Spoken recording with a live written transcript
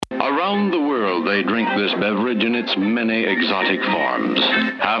they drink this beverage in its many exotic forms.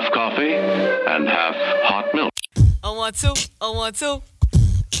 Half coffee and half hot milk. I want to. I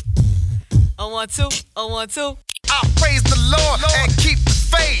praise the Lord and keep the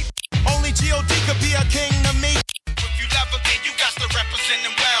faith. Only G.O.D. could be a king to me. If you love him, then you got to represent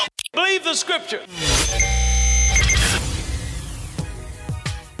him well. Believe the scripture.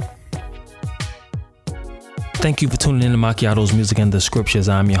 Thank you for tuning in to Macchiato's Music and the Scriptures.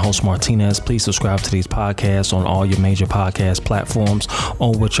 I'm your host, Martinez. Please subscribe to these podcasts on all your major podcast platforms.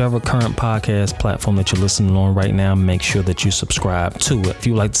 On whichever current podcast platform that you're listening on right now, make sure that you subscribe to it. If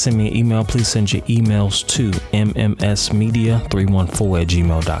you'd like to send me an email, please send your emails to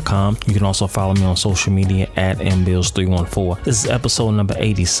mmsmedia314@gmail.com. You can also follow me on social media at mbills314. This is episode number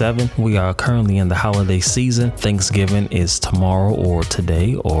 87. We are currently in the holiday season. Thanksgiving is tomorrow or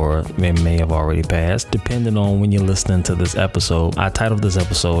today, or it may have already passed, depending on when you're listening to this episode. I titled this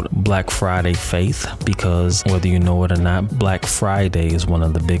episode Black Friday Faith because whether you know it or not, Black Friday is one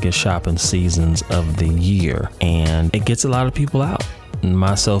of the biggest shopping seasons of the year, and it gets a lot of people out,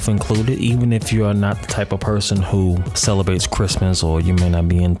 myself included. Even if you are not the type of person who celebrates Christmas, or you may not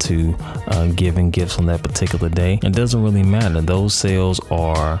be into giving gifts on that particular day, it doesn't really matter. Those sales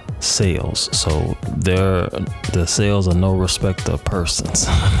are sales, so the sales are no respect of persons.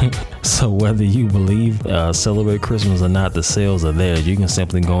 So whether you believe celebrate Christmas or not, the sales are there. You can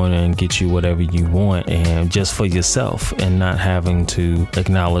simply go in there and get you whatever you want, and just for yourself, and not having to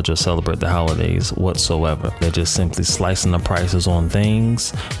acknowledge or celebrate the holidays whatsoever. They're just simply slicing the prices on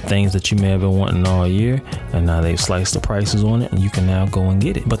things that you may have been wanting all year, and now they've sliced the prices on it, and you can now go and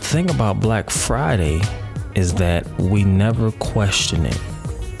get it. But the thing about Black Friday is that we never question it.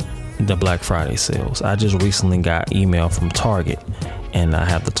 The Black Friday sales. I just recently got email from Target, and I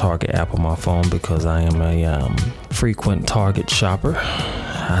have the Target app on my phone because I am a frequent Target shopper.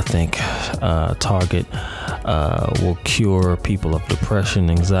 I think Target will cure people of depression,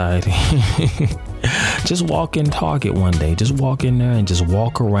 anxiety. Just walk in Target one day. Just walk in there and just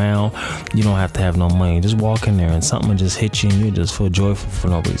walk around. You don't have to have no money. Just walk in there and something will just hit you and you just feel joyful for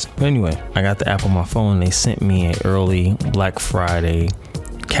no reason. But anyway, I got the app on my phone. They sent me an early Black Friday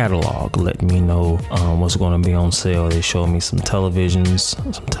catalog, letting me know what's going to be on sale. They showed me some televisions.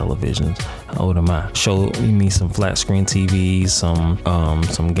 How old am I? Showed me some flat screen TVs, some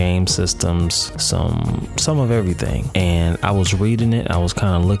game systems, some of everything. And I was reading it. I was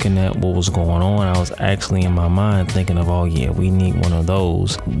kind of looking at what was going on. I was actually in my mind thinking of, oh yeah, we need one of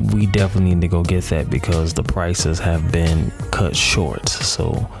those. We definitely need to go get that because the prices have been cut short.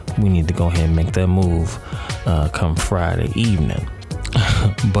 So we need to go ahead and make that move come Friday evening.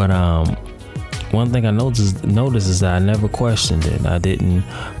 But one thing I noticed is that I never questioned it. I didn't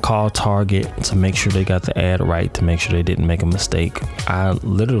call Target to make sure they got the ad right, to make sure they didn't make a mistake. I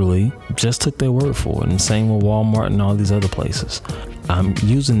literally just took their word for it, and same with Walmart and all these other places. I'm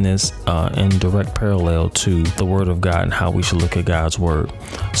using this in direct parallel to the Word of God and how we should look at God's Word.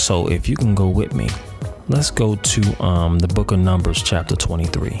 So if you can go with me, let's go to the book of Numbers, chapter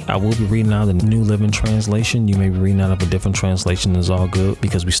 23. I will be reading out the New Living Translation. You may be reading out of a different translation. It's all good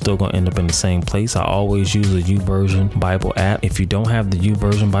because we still going to end up in the same place. I always use a YouVersion Bible app. If you don't have the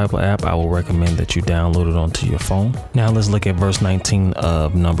YouVersion Bible app, I will recommend that you download it onto your phone. Now let's look at verse 19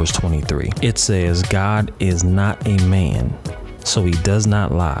 of Numbers 23. It says, God is not a man, so he does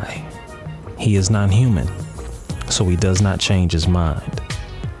not lie. He is not human, so he does not change his mind.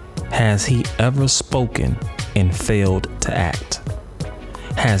 Has he ever spoken and failed to act?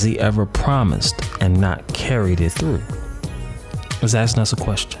 Has he ever promised and not carried it through? Let's ask us a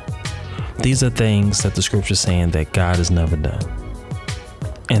question. These are things that the scripture is saying that God has never done,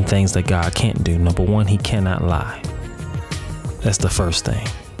 and things that God can't do. Number one, he cannot lie. That's the first thing.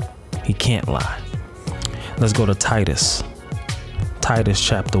 He can't lie. Let's go to Titus. Titus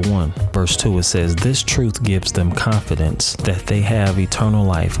chapter 1, verse 2, it says, this truth gives them confidence that they have eternal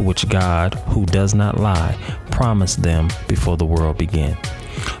life, which God, who does not lie, promised them before the world began.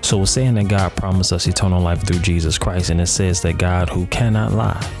 So we're saying that God promised us eternal life through Jesus Christ, and it says that God, who cannot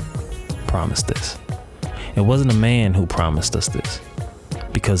lie, promised this. It wasn't a man who promised us this,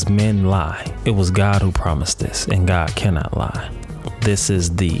 because men lie. It was God who promised this, and God cannot lie. This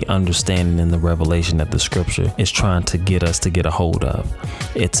is the understanding and the revelation that the scripture is trying to get us to get a hold of.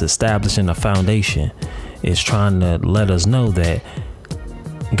 It's establishing a foundation. It's trying to let us know that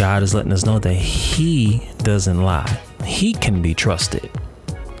God is letting us know that he doesn't lie. He can be trusted.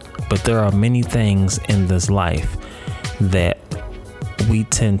 But there are many things in this life that we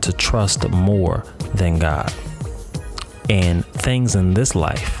tend to trust more than God. And things in this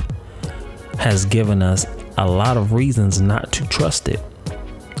life has given us a lot of reasons not to trust it.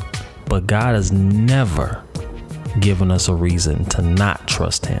 But God has never given us a reason to not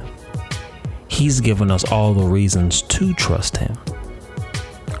trust him. He's given us all the reasons to trust him.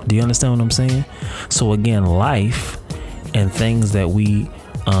 Do you understand what I'm saying? So again, life and things that we,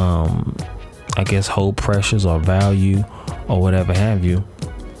 I guess, hold precious or value or whatever have you.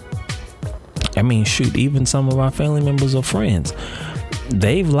 I mean, shoot, even some of our family members or friends,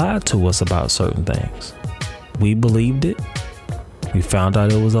 they've lied to us about certain things. We believed it. We found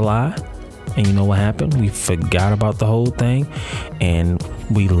out it was a lie. And you know what happened? We forgot about the whole thing and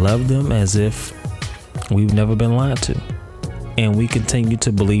we loved them as if we've never been lied to. And we continue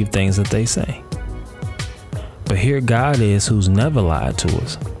to believe things that they say. But here God is, who's never lied to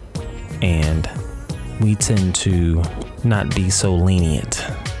us. And we tend to not be so lenient.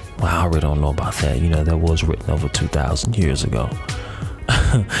 Well, I already don't know about that. You know, that was written over 2,000 years ago.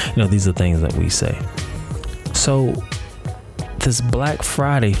 You know, these are things that we say. So this Black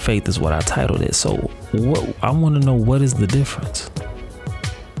Friday faith is what I titled it. So what I want to know, what is the difference?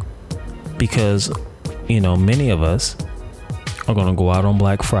 Because, you know, many of us are going to go out on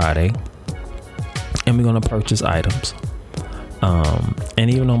Black Friday and we're going to purchase items. And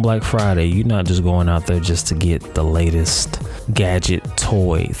even on Black Friday, you're not just going out there just to get the latest gadget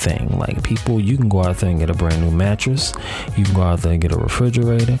toy thing. Like people, you can go out there and get a brand new mattress. You can go out there and get a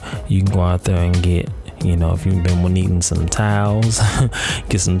refrigerator. You can go out there and get, you know, if you've been needing some towels,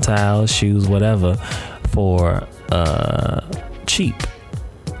 get some towels, shoes, whatever, for cheap.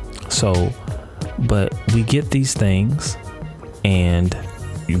 So, but we get these things and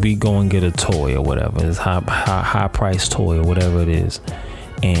we go and get a toy or whatever. It's high price toy or whatever it is.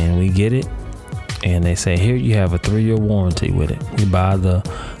 And we get it and they say, here you have a 3-year warranty with it. We buy the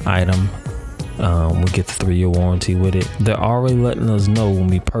item. We get the 3-year warranty with it. They're already letting us know when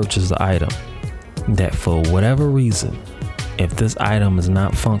we purchase the item that for whatever reason, if this item is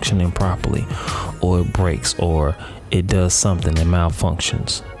not functioning properly or it breaks or it does something that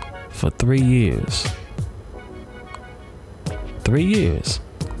malfunctions for 3 years, 3 years,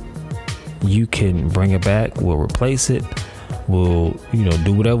 you can bring it back. We'll replace it. We'll, you know,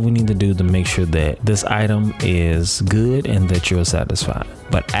 do whatever we need to do to make sure that this item is good and that you're satisfied.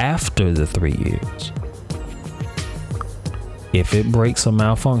 But after the 3 years, if it breaks or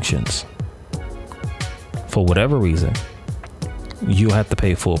malfunctions for whatever reason, you'll have to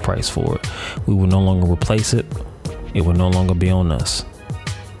pay full price for it. We will no longer replace it. It will no longer be on us.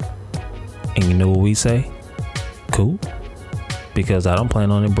 And you know what we say? Cool. Because I don't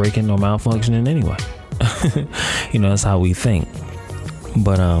plan on it breaking or malfunctioning anyway. You know, that's how we think.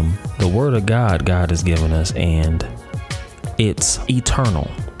 But the word of God has given us, and it's eternal,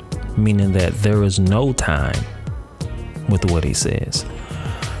 meaning that there is no time with what he says.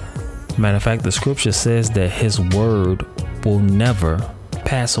 Matter of fact, the scripture says that his word will never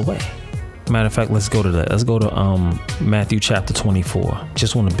pass away. Matter of fact, let's go to that. Let's go to Matthew chapter 24.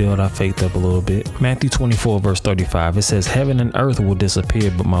 Just want to build our faith up a little bit. Matthew 24 verse 35. It says, heaven and earth will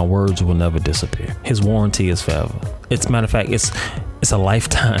disappear, but my words will never disappear. His warranty is forever. It's matter of fact, it's a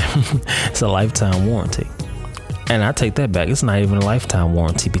lifetime. It's a lifetime warranty. And I take that back. It's not even a lifetime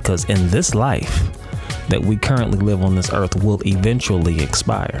warranty, because in this life that we currently live on this earth will eventually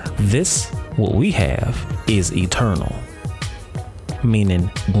expire. This, what we have, is eternal. Meaning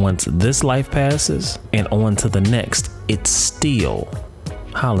once this life passes and on to the next, it's still,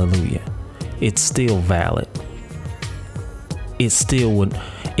 hallelujah, it's still valid.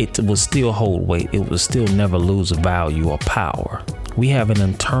 It will still hold weight. It will still never lose value or power. We have an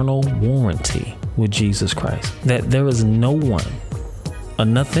eternal warranty with Jesus Christ that there is no one or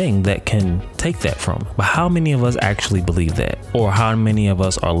nothing that can take that from. But how many of us actually believe that? Or how many of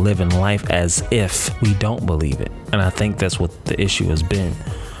us are living life as if we don't believe it? And I think that's what the issue has been,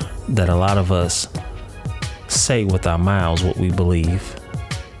 that a lot of us say with our mouths what we believe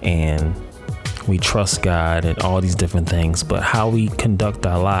and we trust God and all these different things, but how we conduct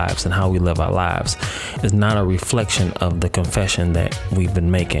our lives and how we live our lives is not a reflection of the confession that we've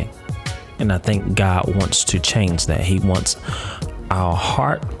been making. And I think God wants to change that. He wants our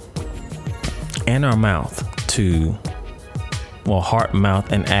heart and our mouth to, well, heart,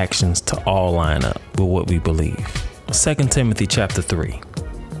 mouth, and actions to all line up with what we believe. 2 Timothy chapter 3.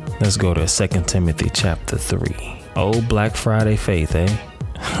 Let's go to 2 Timothy chapter 3. Oh, Black Friday faith, eh?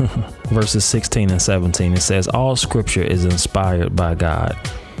 Verses 16 and 17. It says, all scripture is inspired by God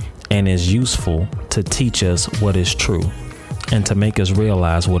and is useful to teach us what is true and to make us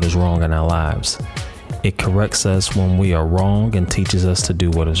realize what is wrong in our lives. It corrects us when we are wrong and teaches us to do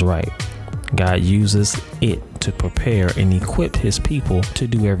what is right. God uses it to prepare and equip his people to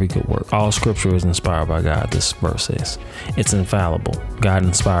do every good work. All scripture is inspired by God, this verse says. It's infallible. God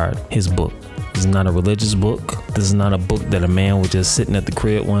inspired his book. This is not a religious book. This is not a book that a man was just sitting at the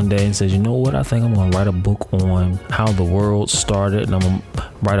crib one day and says, you know what, I think I'm going to write a book on how the world started, and I'm going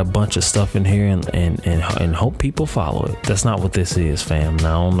to write a bunch of stuff in here and hope people follow it. That's not what this is, fam.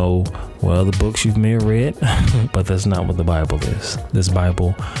 Now, I don't know what other books you may have read, but that's not what the Bible is. This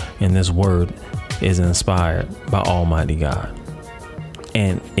Bible and this word is inspired by Almighty God.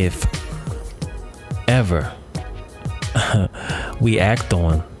 And if ever we act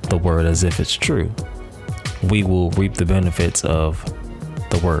on the word as if it's true, we will reap the benefits of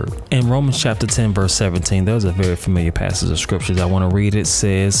the word. In Romans chapter 10 verse 17, there's a very familiar passage of scriptures. I want to read. It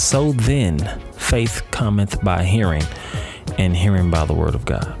says, so then faith cometh by hearing, and hearing by the word of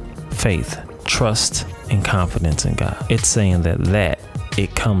God. Faith, trust, and confidence in God. It's saying that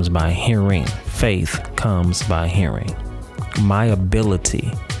it comes by hearing. Faith comes by hearing. My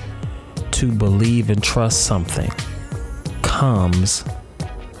ability to believe and trust something comes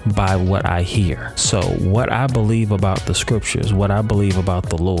by what I hear. So what I believe about the scriptures, what I believe about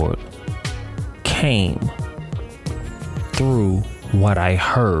the Lord, came through what I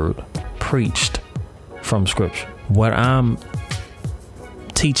heard preached from scripture. What I'm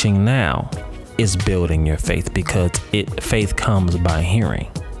teaching now is building your faith, because faith comes by hearing,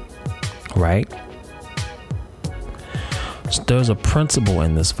 right? So there's a principle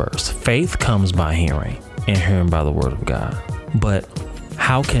in this verse. Faith comes by hearing, and hearing by the word of God. But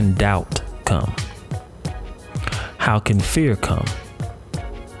how can doubt come? How can fear come?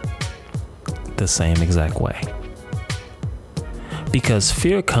 The same exact way. Because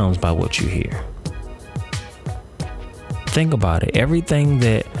fear comes by what you hear. Think about it. Everything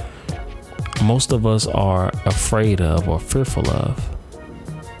that most of us are afraid of or fearful of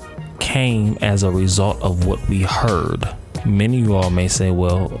came as a result of what we heard. Many of you all may say,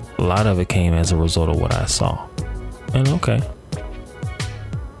 well, a lot of it came as a result of what I saw. And okay,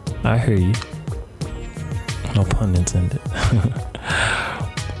 I hear you. No pun intended.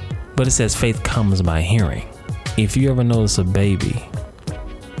 But it says faith comes by hearing. If you ever notice a baby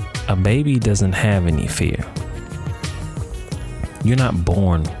doesn't have any fear. You're not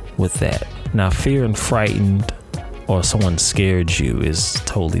born with that. Now, fear and frightened, or someone scared you, is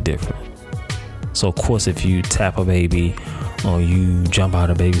totally different. So of course, if you tap a baby or you jump out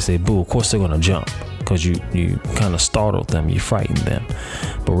a baby and say boo, of course they're gonna jump, because you kind of startled them, you frightened them.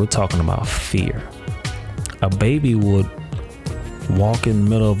 But we're talking about fear. A baby would walk in the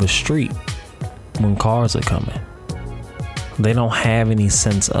middle of a street when cars are coming. They don't have any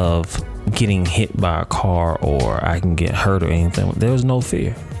sense of getting hit by a car or I can get hurt or anything. There's no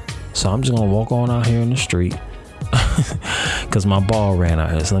fear. So I'm just gonna walk on out here in the street because my ball ran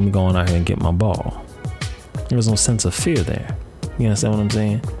out here. So let me go on out here and get my ball. There's no sense of fear there. You understand what I'm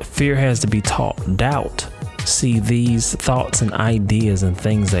saying? Fear has to be taught. Doubt. See, these thoughts and ideas and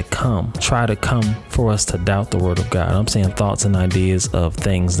things that try to come for us to doubt the word of God. I'm saying thoughts and ideas of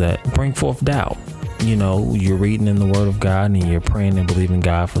things that bring forth doubt. You know, you're reading in the word of God and you're praying and believing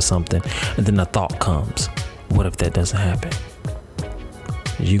God for something, and then a thought comes. What if that doesn't happen?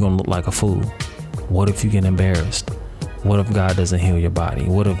 You're going to look like a fool. What if you get embarrassed? What if God doesn't heal your body?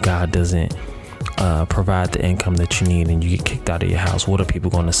 What if God doesn't provide the income that you need and you get kicked out of your house? What are people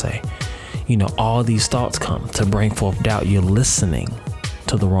going to say? You know, all these thoughts come to bring forth doubt. You're listening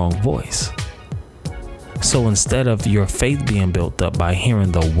to the wrong voice. So instead of your faith being built up by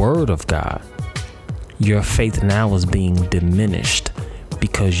hearing the word of God, your faith now is being diminished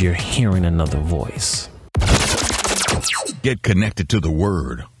because you're hearing another voice. Get connected to the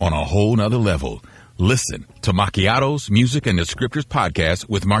word on a whole nother level. Listen to Macchiato's Music and the Scriptures podcast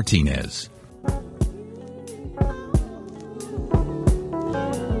with Martinez.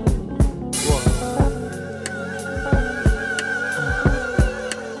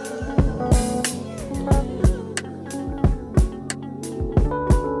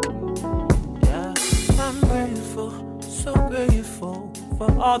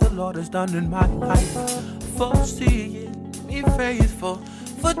 All the Lord has done in my life, for seeing me faithful,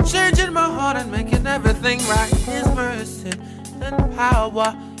 for changing my heart and making everything right. His mercy and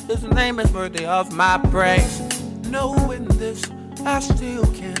power, His name is worthy of my praise. Knowing this, I still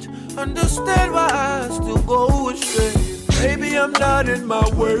can't understand why I still go astray. Maybe I'm not in my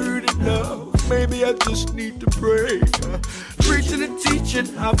word enough. Maybe I just need to pray. Preaching and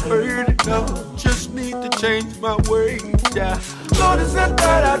teaching, I've heard enough. Just need to change my ways. Yeah. Lord, it's not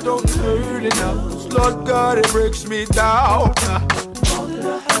that I don't hurt enough. Lord God, it breaks me down. All that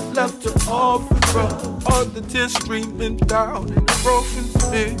I have left to offer, all the tears streaming down in a broken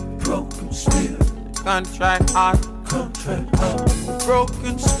spirit. broken spirit, contrite heart,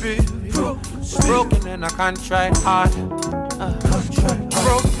 broken spirit, broken in a contrite heart,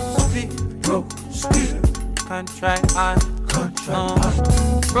 broken spirit, contrite heart,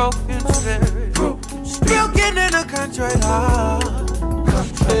 broken spirit, broken in a contrite heart.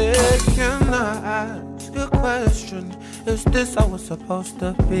 Can I ask a question? Is this how it's supposed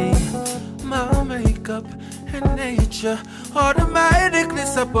to be? My makeup and nature automatically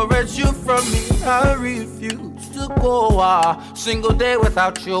separates you from me. I refuse to go a single day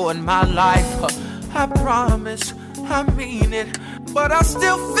without you in my life. I promise, I mean it, but I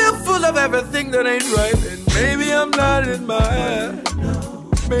still feel full of everything that ain't right. And maybe I'm not in my head.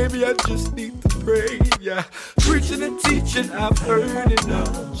 Maybe I just need to pray, yeah. Preaching and teaching, I've heard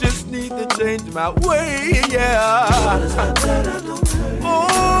enough. Just need to change my way, yeah.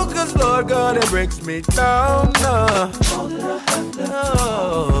 Oh, cause Lord God, it breaks me down,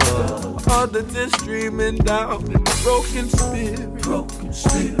 all the tears streaming down in the broken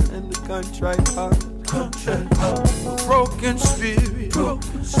spirit, and the contrite heart. Broken spirit,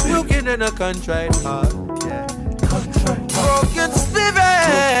 broken in a contrite heart, yeah. Broken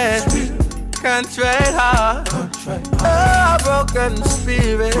spirit, contrite heart. Oh, broken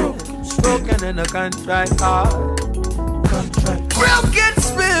spirit, broken in a contrite heart. Broken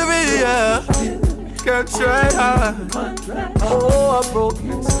spirit, yeah. Contrite heart. Oh, a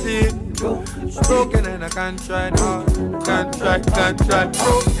broken spirit, broken in a contrite heart. Contrite, broken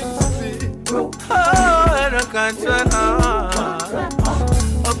spirit. Oh, in a contrite heart.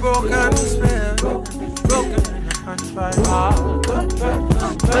 A broken spirit, broken in a contrite heart.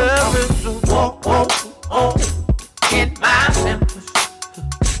 There is a war in my members.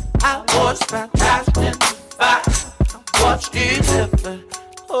 I was baptized in the fire. Watch it happen.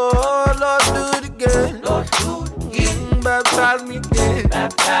 Oh, Lord, do it again. Lord, do it again. Baptize me again.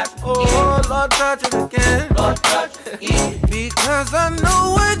 Oh, Lord, touch it again. Lord, touch it again. Because I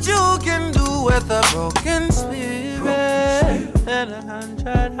know what you can do with a broken spirit and a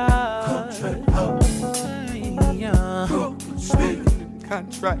contrite heart. Yeah. Broken spirit and a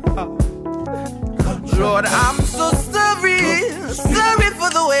contrite heart. Lord, I'm so sorry for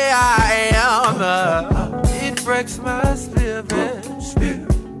the way I am. It breaks my spirit,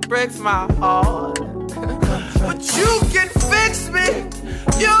 breaks my heart. But you can fix me,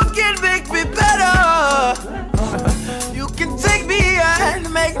 you can make me better. You can take me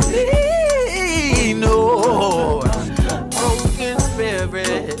and make me know. Broken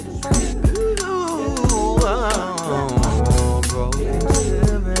spirit, broken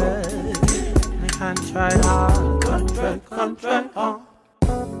spirit. Contrite heart, contrite heart.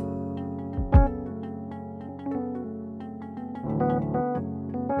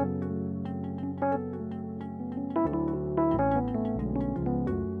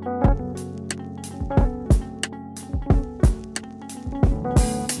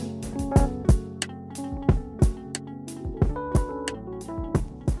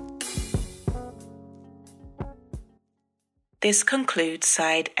 This concludes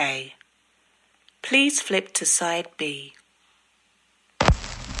Side A. Please flip to Side B.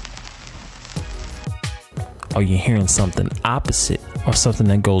 Are you hearing something opposite or something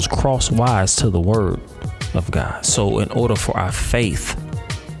that goes crosswise to the word of God? So in order for our faith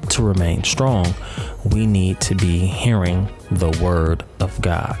to remain strong, we need to be hearing the word of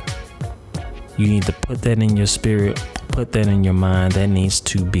God. You need to put that in your spirit, put that in your mind. That needs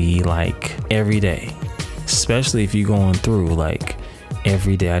to be like every day, especially if you're going through like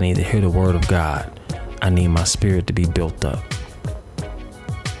every day. I need to hear the word of God. I need my spirit to be built up.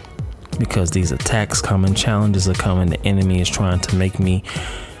 Because these attacks coming, challenges are coming. The enemy is trying to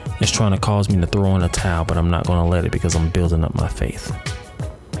cause me to throw in a towel, but I'm not going to let it because I'm building up my faith.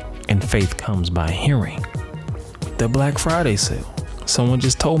 And faith comes by hearing. The Black Friday sale. Someone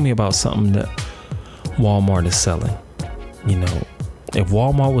just told me about something that Walmart is selling. You know, if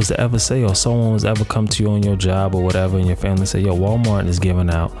Walmart was to ever say, or someone was ever come to you on your job or whatever, and your family say, yo, Walmart is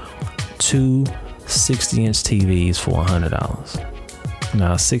giving out 2 60-inch TVs for $100.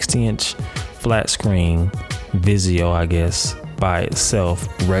 Now, 60-inch flat screen Vizio, I guess, by itself,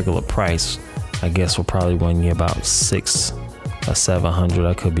 regular price, I guess will probably run you about $600 or $700.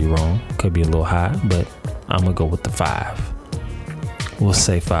 I could be wrong. Could be a little high, but I'm going to go with the 5. We'll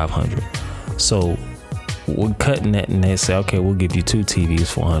say 500. So we're cutting that and they say, okay, we'll give you 2 TVs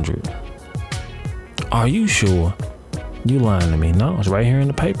for $100. Are you sure? You lying to me. No, it's right here in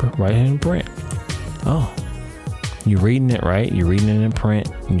the paper, right here in print. Oh, you're reading it, right? You're reading it in print.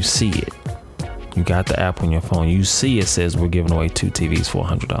 You see it. You got the app on your phone. You see it says we're giving away 2 TVs for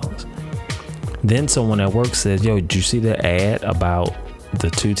 $100. Then someone at work says, yo, did you see the ad about the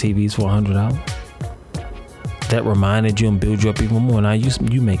 2 TVs for $100. That reminded you and build you up even more. Now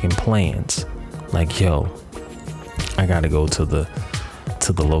you making plans like, yo, I gotta go to the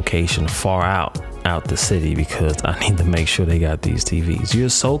location far out the city because I need to make sure they got these TVs. You're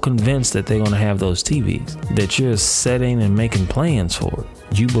so convinced that they're gonna have those TVs that you're setting and making plans for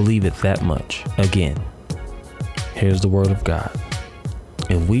it. You believe it that much. Again, here's the word of God.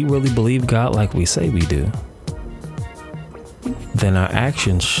 If we really believe God like we say we do, then our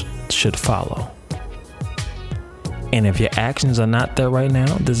actions should follow. And if your actions are not there right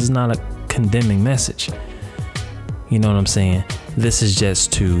now, this is not a condemning message. You know what I'm saying? This is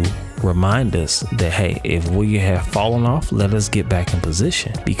just to remind us that, hey, if we have fallen off, let us get back in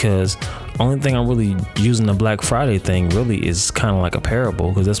position. Because only thing I'm really using the Black Friday thing really is kind of like a parable,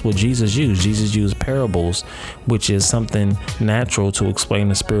 because that's what Jesus used. Jesus used parables, which is something natural to explain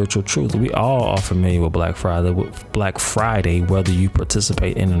the spiritual truth. We all are familiar with Black Friday, whether you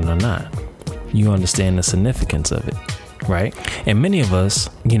participate in it or not. You understand the significance of it, right? And many of us,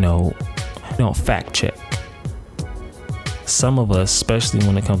 don't fact check. Some of us, especially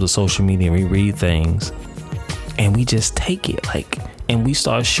when it comes to social media, we read things and we just take it and we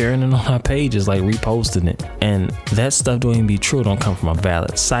start sharing it on our pages, like reposting it. And that stuff don't even be true. It don't come from a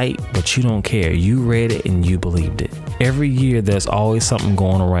valid site, but you don't care. You read it and you believed it. Every year there's always something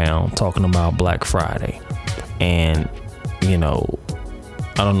going around talking about Black Friday. And,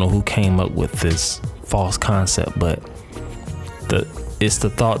 I don't know who came up with this false concept, but it's the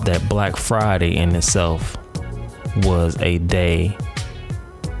thought that Black Friday in itself was a day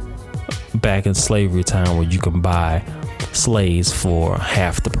back in slavery time where you can buy slaves for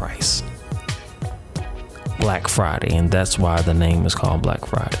half the price. Black Friday, and that's why the name is called Black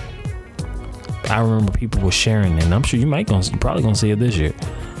Friday. I remember people were sharing it, and I'm sure you're probably gonna see it this year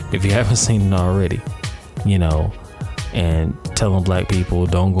if you haven't seen it already, and telling black people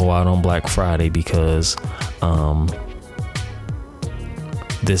don't go out on Black Friday because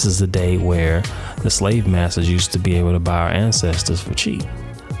this is the day where the slave masters used to be able to buy our ancestors for cheap.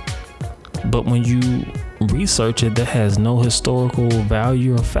 But when you research it, that has no historical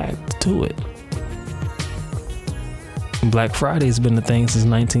value or fact to it. Black Friday has been a thing since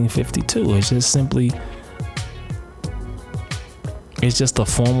 1952. It's just a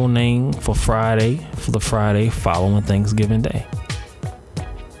formal name for the Friday following Thanksgiving Day.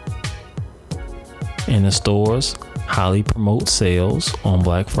 And the stores highly promote sales on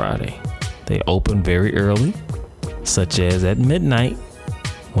Black Friday. They open very early, such as at midnight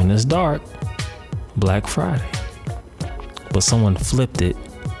when it's dark, Black Friday. But someone flipped it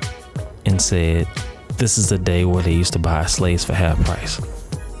and said, this is the day where they used to buy slaves for half price.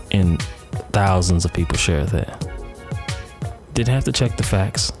 And thousands of people shared that. Didn't have to check the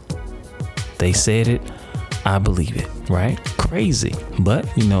facts. They said it, I believe it, right? Crazy. But,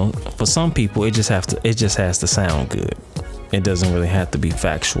 for some people, it just has to sound good. It doesn't really have to be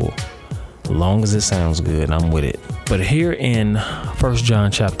factual. As long as it sounds good, I'm with it. But here in 1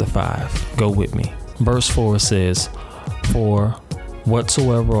 John chapter 5, go with me. Verse 4 says, for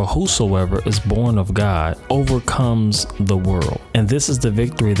whatsoever or whosoever is born of God overcomes the world. And this is the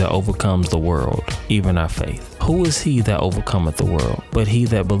victory that overcomes the world, even our faith. Who is he that overcometh the world, but he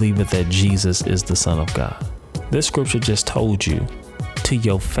that believeth that Jesus is the Son of God? This scripture just told you to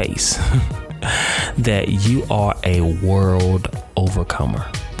your face that you are a world overcomer.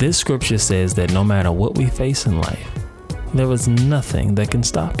 This scripture says that no matter what we face in life, there is nothing that can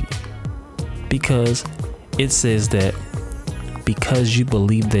stop you. Because it says that because you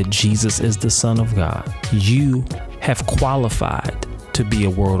believe that Jesus is the Son of God, you have qualified to be a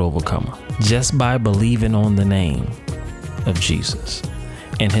world overcomer just by believing on the name of Jesus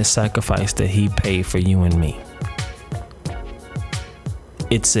and his sacrifice that he paid for you and me.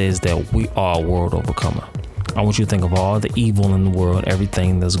 It says that we are a world overcomer. I want you to think of all the evil in the world,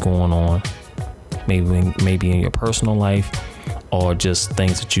 everything that's going on, maybe in your personal life or just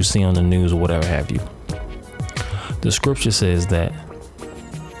things that you see on the news or whatever have you. The scripture says that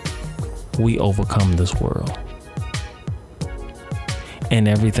we overcome this world and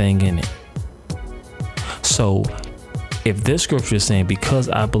everything in it. So if this scripture is saying because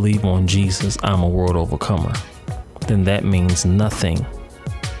I believe on Jesus, I'm a world overcomer, then that means nothing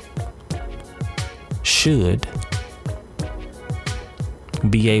should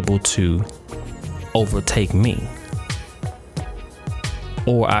be able to overtake me,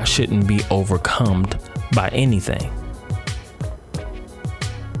 or I shouldn't be overcome by anything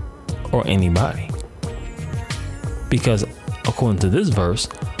or anybody, because according to this verse,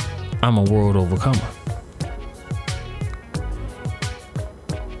 I'm a world overcomer.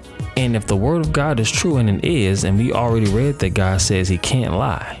 And if the word of God is true, and it is, and we already read that God says he can't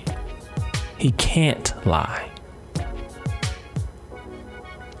lie. He can't lie.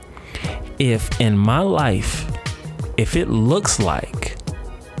 If in my life, if it looks like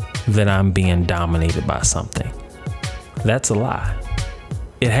that I'm being dominated by something, that's a lie.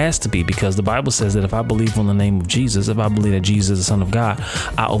 It has to be, because the Bible says that if I believe on the name of Jesus, if I believe that Jesus is the Son of God,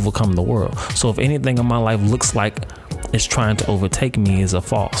 I overcome the world. So if anything in my life looks like it's trying to overtake me, is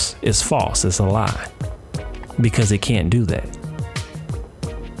false. It's false. It's a lie, because it can't do that.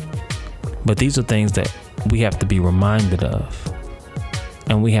 But these are things that we have to be reminded of.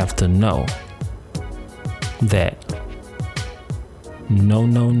 And we have to know that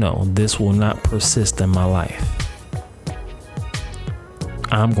no, this will not persist in my life.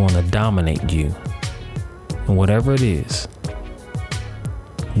 I'm going to dominate you. And whatever it is,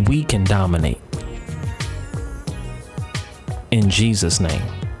 we can dominate. In Jesus' name.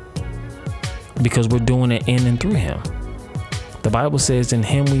 Because we're doing it in and through him. The Bible says in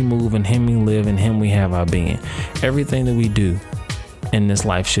him we move, in him we live, in him we have our being. Everything that we do in this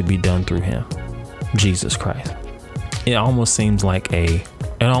life should be done through him, Jesus Christ. It almost seems like it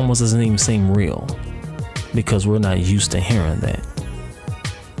almost doesn't even seem real, because we're not used to hearing that.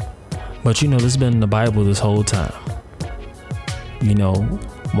 But this has been in the Bible this whole time.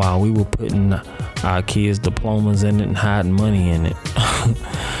 While we were putting our kids' diplomas in it and hiding money in it,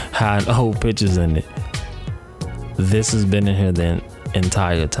 hiding old pictures in it, this has been in here the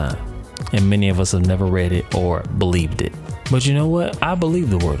entire time. And many of us have never read it or believed it. But you know what? I believe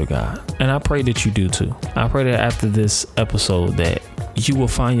the word of God. And I pray that you do too. I pray that after this episode that you will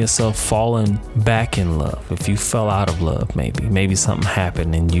find yourself falling back in love. If you fell out of love, maybe something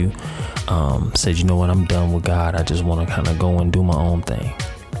happened and you said, you know what, I'm done with God. I just want to kind of go and do my own thing.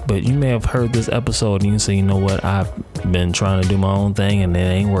 But you may have heard this episode and you say, you know what, I've been trying to do my own thing and it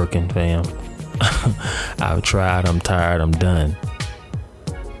ain't working, fam. I've tried, I'm tired, I'm done.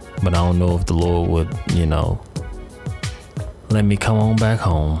 But I don't know if the Lord would, let me come on back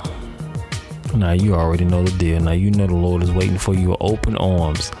home. Now you already know the deal. Now you know the Lord is waiting for you with open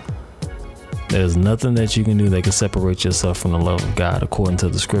arms. There's nothing that you can do that can separate yourself from the love of God, according to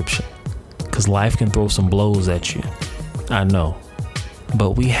the scripture. Because life can throw some blows at you. I know.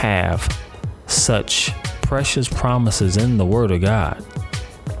 But we have such precious promises in the word of God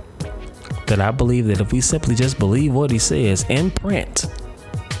that I believe that if we simply just believe what he says in print,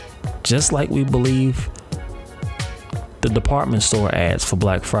 just like we believe the department store ads for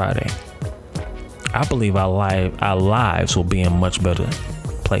Black Friday, I believe our lives will be in much better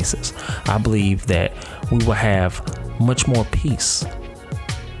places. I believe that we will have much more peace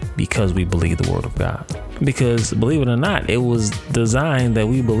because we believe the word of God. Because believe it or not, it was designed that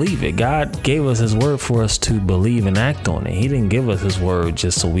we believe it. God gave us his word for us to believe and act on it. He didn't give us his word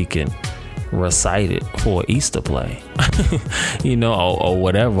just so we can recite it for Easter play, or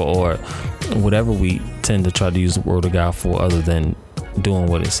whatever we tend to try to use the word of God for, other than doing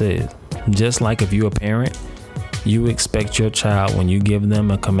what it says. Just like if you're a parent, you expect your child, when you give them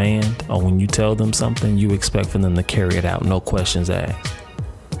a command or when you tell them something, you expect for them to carry it out, no questions asked.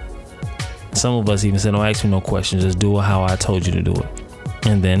 Some of us even say, don't ask me no questions, just do it how I told you to do it.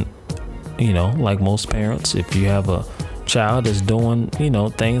 And then, like most parents, if you have a child that's doing,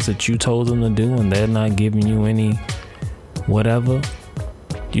 things that you told them to do and they're not giving you any whatever,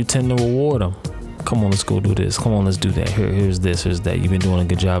 you tend to reward them. Come on, let's go do this. Come on, let's do that. Here's this, here's that. You've been doing a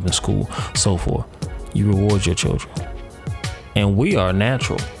good job in school, so forth. You reward your children. And we are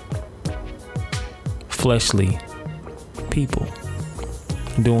natural, fleshly people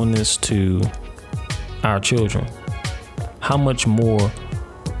doing this to our children. How much more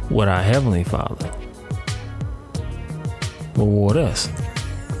would our Heavenly Father reward us?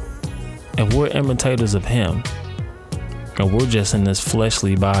 If we're imitators of him and we're just in this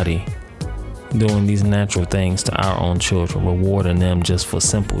fleshly body doing these natural things to our own children, rewarding them just for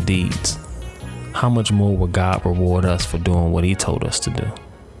simple deeds, how much more will God reward us for doing what he told us to do?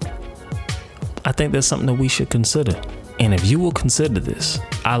 I think that's something that we should consider. And if you will consider this,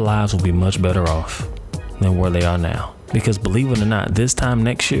 our lives will be much better off than where they are now. Because believe it or not, this time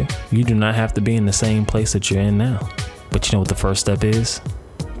next year, you do not have to be in the same place that you're in now. But you know what the first step is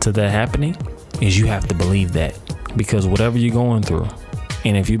to that happening? Is you have to believe that. Because whatever you're going through,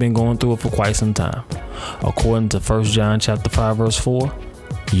 and if you've been going through it for quite some time, according to 1 John chapter 5, verse 4,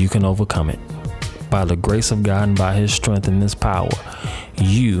 you can overcome it. By the grace of God and by his strength and his power,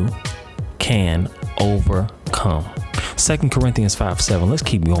 you can overcome. 2 Corinthians 5:7. Let's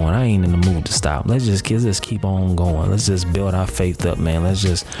keep going. I ain't in the mood to stop. Let's just keep on going. Let's just build our faith up, man. Let's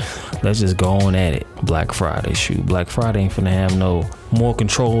just go on at it. Black Friday, shoot. Black Friday ain't finna have no more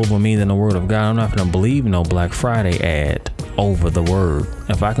control over me than the word of God. I'm not finna believe no Black Friday ad over the word.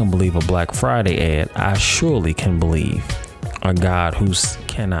 If I can believe a Black Friday ad, I surely can believe a God who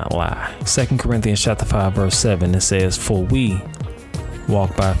cannot lie. 2 Corinthians chapter 5 verse 7, it says, "For we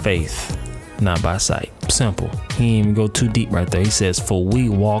walk by faith, not by sight." Simple. He didn't even go too deep right there. He says, "For we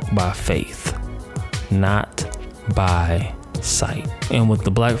walk by faith, not by sight." And with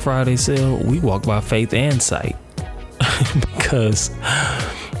the Black Friday sale, we walk by faith and sight. Because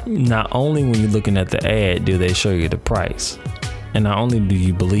not only when you're looking at the ad do they show you the price, and not only do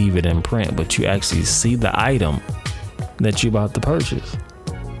you believe it in print, but you actually see the item that you're about to purchase.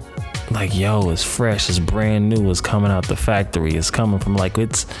 Like, yo, it's fresh, it's brand new, it's coming out the factory, it's coming from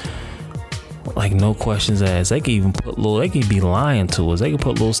it's like no questions asked. They can even they can be lying to us. They can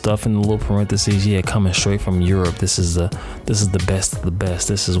put little stuff in the little parentheses. Yeah, coming straight from Europe. This is the best of the best.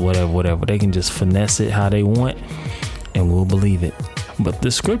 This is whatever. They can just finesse it how they want, and we'll believe it. But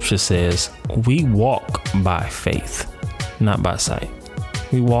the scripture says we walk by faith, not by sight.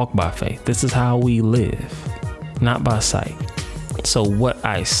 We walk by faith. This is how we live, not by sight. So what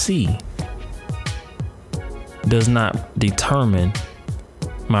I see does not determine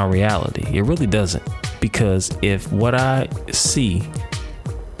my reality. It really doesn't. Because if what I see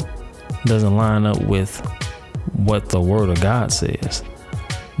doesn't line up with what the word of God says,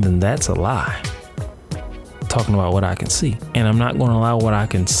 then that's a lie. Talking about what I can see. And I'm not going to allow what I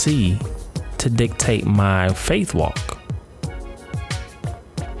can see to dictate my faith walk.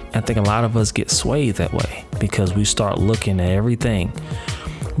 I think a lot of us get swayed that way because we start looking at everything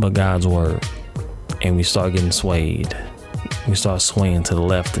but God's word, and we start getting swayed. We start swaying to the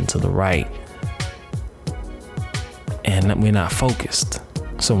left and to the right, and we're not focused.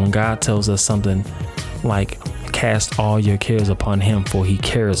 So when God tells us something like, "Cast all your cares upon him, for he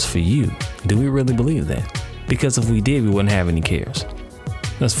cares for you," do we really believe that? Because if we did, we wouldn't have any cares.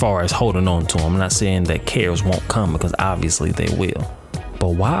 As far as holding on to him, I'm not saying that cares won't come, because obviously they will. But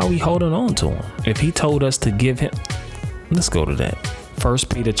why are we holding on to him? If he told us to give him, let's go to that. 1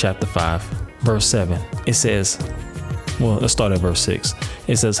 Peter chapter 5, verse 7. It says, well, let's start at verse 6.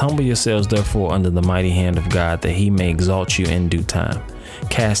 It says, "Humble yourselves therefore under the mighty hand of God, that he may exalt you in due time,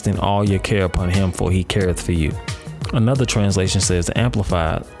 casting all your care upon him, for he careth for you." Another translation says, the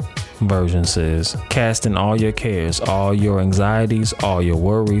Amplified version says, "Casting all your cares, all your anxieties, all your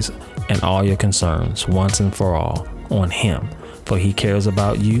worries, and all your concerns, once and for all, on him, for he cares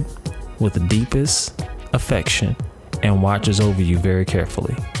about you with the deepest affection and watches over you very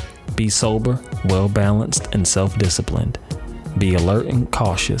carefully. Be sober, well-balanced, and self-disciplined. Be alert and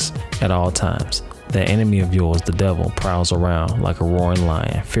cautious at all times. The enemy of yours, the devil, prowls around like a roaring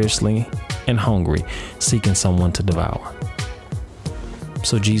lion, fiercely and hungry, seeking someone to devour."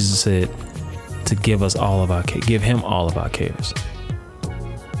 So Jesus said to give him all of our cares,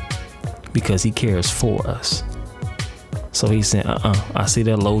 because he cares for us. So he said, I see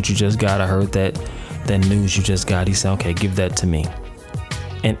that load you just got. I heard that news you just got. He said, okay, give that to me.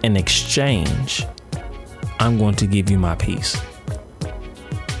 And in exchange, I'm going to give you my peace.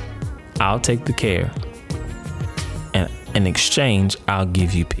 I'll take the care, and in exchange, I'll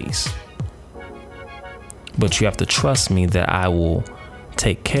give you peace. But you have to trust me that I will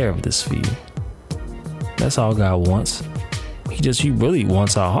take care of this for you. That's all God wants. He really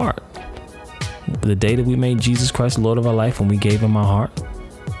wants our heart. The day that we made Jesus Christ the Lord of our life and we gave him our heart,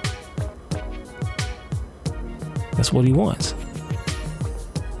 that's what he wants.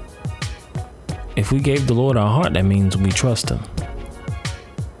 If we gave the Lord our heart, that means we trust him.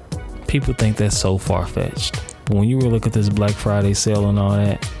 People think that's so far-fetched. But when you really look at this Black Friday sale and all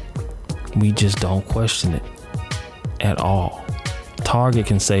that, we just don't question it at all. Target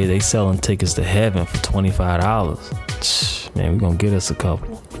can say they selling tickets to heaven for $25. Man, we're going to get us a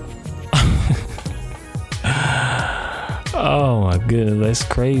couple. Oh my goodness, that's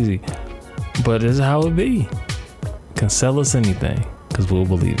crazy. But this is how it be. Can sell us anything, because we'll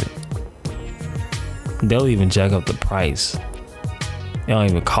believe it. They'll even jack up the price. It don't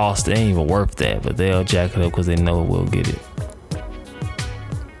even cost, it ain't even worth that, but they'll jack it up because they know we'll get it.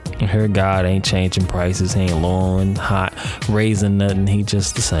 I heard God ain't changing prices, he ain't lowering, hot, raising nothing. He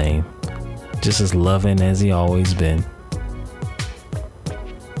just the same, just as loving as he always been,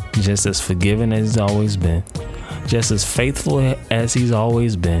 just as forgiving as he's always been, just as faithful as he's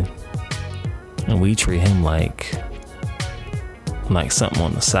always been. And we treat him like something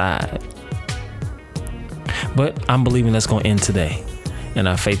on the side. But I'm believing that's going to end today. and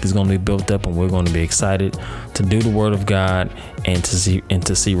our faith is going to be built up, and we're going to be excited to do the word of God and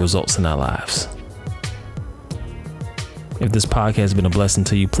to see results in our lives. If this podcast has been a blessing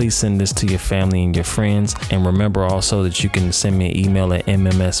to you, please send this to your family and your friends. And remember also that you can send me an email at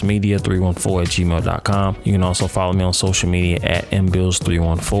mmsmedia314@gmail.com. You can also follow me on social media at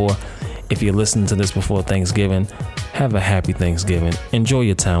mbills314. If you're listening to this before Thanksgiving, have a happy Thanksgiving. Enjoy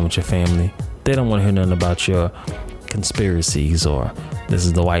your time with your family. They don't want to hear nothing about your conspiracies or this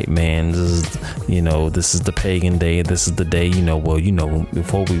is the white man, this is the pagan day, this is the day,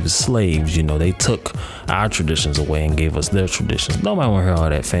 before we were slaves, they took our traditions away and gave us their traditions. Nobody want to hear all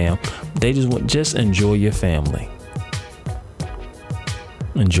that, fam. They just enjoy your family.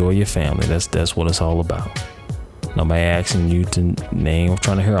 Enjoy your family. That's what it's all about. Nobody asking you to name,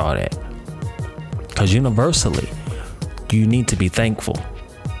 trying to hear all that. Because universally, you need to be thankful.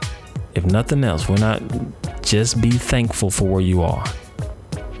 If nothing else, just be thankful for where you are.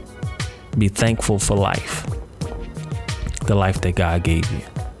 Be thankful for life. The life that God gave you.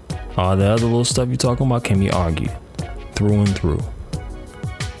 All the other little stuff you're talking about can be argued through and through.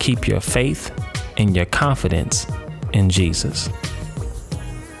 Keep your faith and your confidence in Jesus.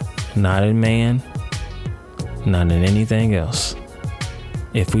 Not in man, not in anything else.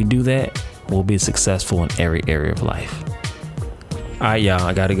 If we do that, we'll be successful in every area of life. All right, y'all,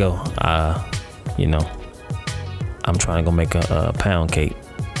 I gotta go. I'm trying to go make a pound cake.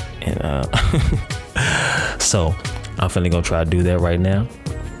 And so I'm finna go try to do that right now.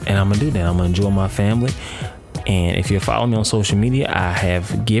 And I'm gonna do that. I'm gonna enjoy my family. And if you're following me on social media, I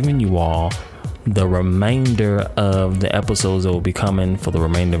have given you all the remainder of the episodes that will be coming for the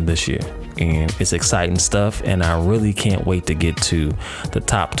remainder of this year. And it's exciting stuff. And I really can't wait to get to the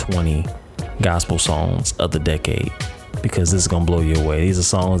top 20 gospel songs of the decade, because this is gonna blow you away. These are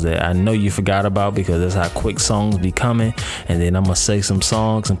songs that I know you forgot about, because that's how quick songs be coming. And then I'm gonna say some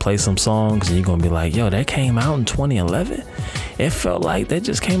songs and play some songs, and you're gonna be like, yo, that came out in 2011. It felt like that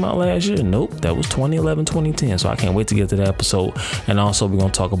just came out last year. Nope, that was 2011, 2010. So I can't wait to get to that episode. And also we're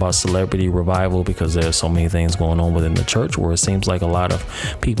gonna talk about celebrity revival, because there's so many things going on within the church where it seems like a lot of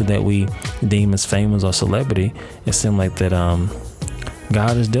people that we deem as famous or celebrity, it seems like that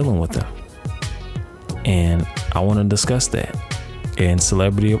God is dealing with them. And I want to discuss that. And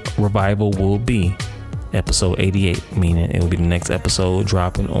Celebrity Revival will be episode 88, meaning it will be the next episode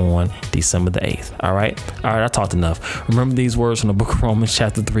dropping on December the 8th. All right, I talked enough. Remember these words from the book of Romans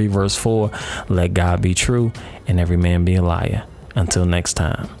chapter 3 verse 4. Let God be true and every man be a liar. Until next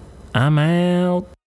time, I'm out.